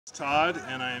Todd,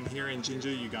 and I am here in Jinja,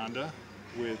 Uganda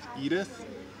with Edith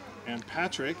and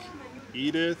Patrick.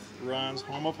 Edith runs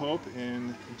Home of Hope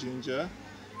in Jinja.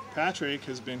 Patrick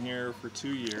has been here for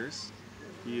 2 years.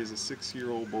 He is a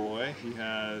 6-year-old boy. He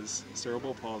has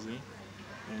cerebral palsy,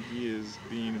 and he is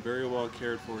being very well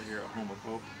cared for here at Home of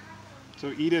Hope.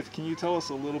 So Edith, can you tell us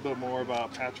a little bit more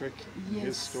about Patrick,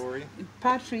 his story?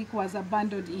 Patrick was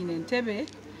abandoned in Entebbe.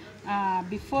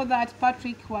 Before that,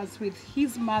 Patrick was with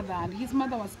his mother, and his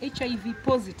mother was HIV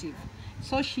positive.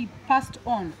 So she passed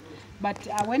on. But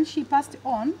when she passed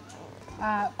on,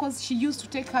 because she used to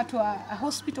take her to a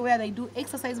hospital where they do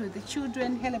exercise with the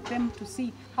children, help them to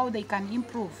see how they can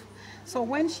improve. So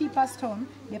when she passed on,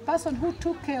 the person who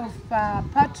took care of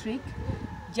Patrick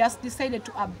just decided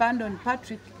to abandon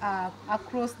Patrick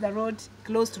across the road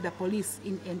close to the police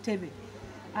in Entebbe.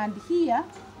 And here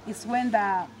is when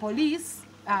the police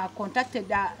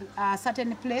contacted a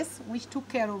certain place which took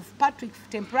care of Patrick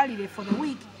temporarily for the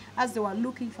week, as they were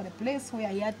looking for the place where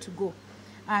he had to go.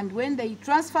 And when they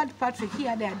transferred Patrick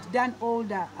here, they had done all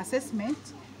the assessment,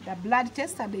 the blood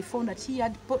test, and they found that he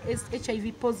had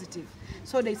HIV positive.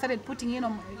 So they started putting him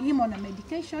on a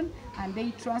medication, and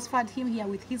they transferred him here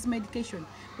with his medication,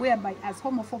 whereby as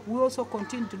Home of Hope, we also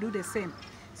continue to do the same.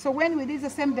 So when we did the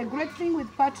same, the great thing with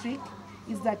Patrick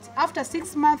is that after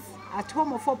 6 months at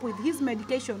Home of Hope with his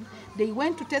medication, they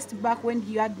went to test back when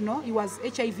he was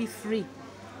HIV free.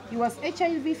 He was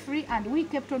HIV free, and we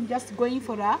kept on just going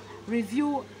for a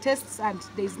review tests, and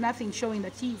there's nothing showing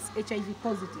that he is HIV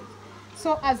positive.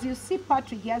 So as you see,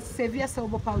 Patrick, he has severe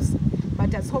cerebral palsy.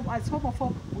 But as Home of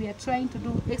Hope, we are trying to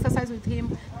do exercise with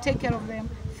him, take care of them,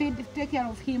 take care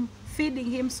of him, feeding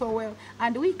him so well.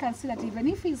 And we can see that even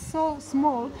if he's so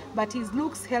small, but he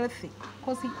looks healthy,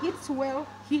 because he eats well,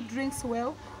 he drinks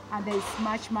well, and there is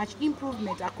much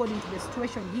improvement according to the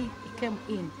situation he came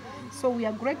in. So we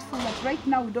are grateful that right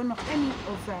now we don't know any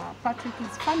of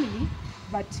Patrick's family,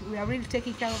 but we are really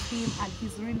taking care of him, and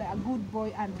he's really a good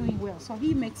boy and doing well. So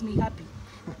he makes me happy.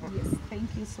 Yes, thank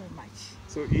you so much.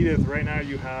 So Edith, right now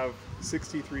you have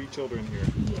 63 children here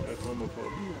at Home of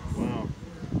Hope. Yes. Wow.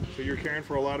 So you're caring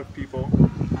for a lot of people.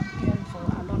 I'm caring for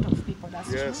a lot of people, that's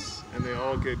true. Yes, and they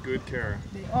all get good care.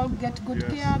 They all get good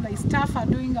care. The staff are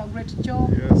doing a great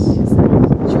job. Yes.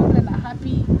 Children are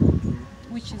happy,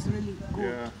 which is really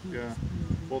good. Yeah.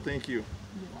 Well, thank you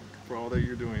for all that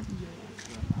you're doing.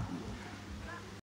 You're welcome.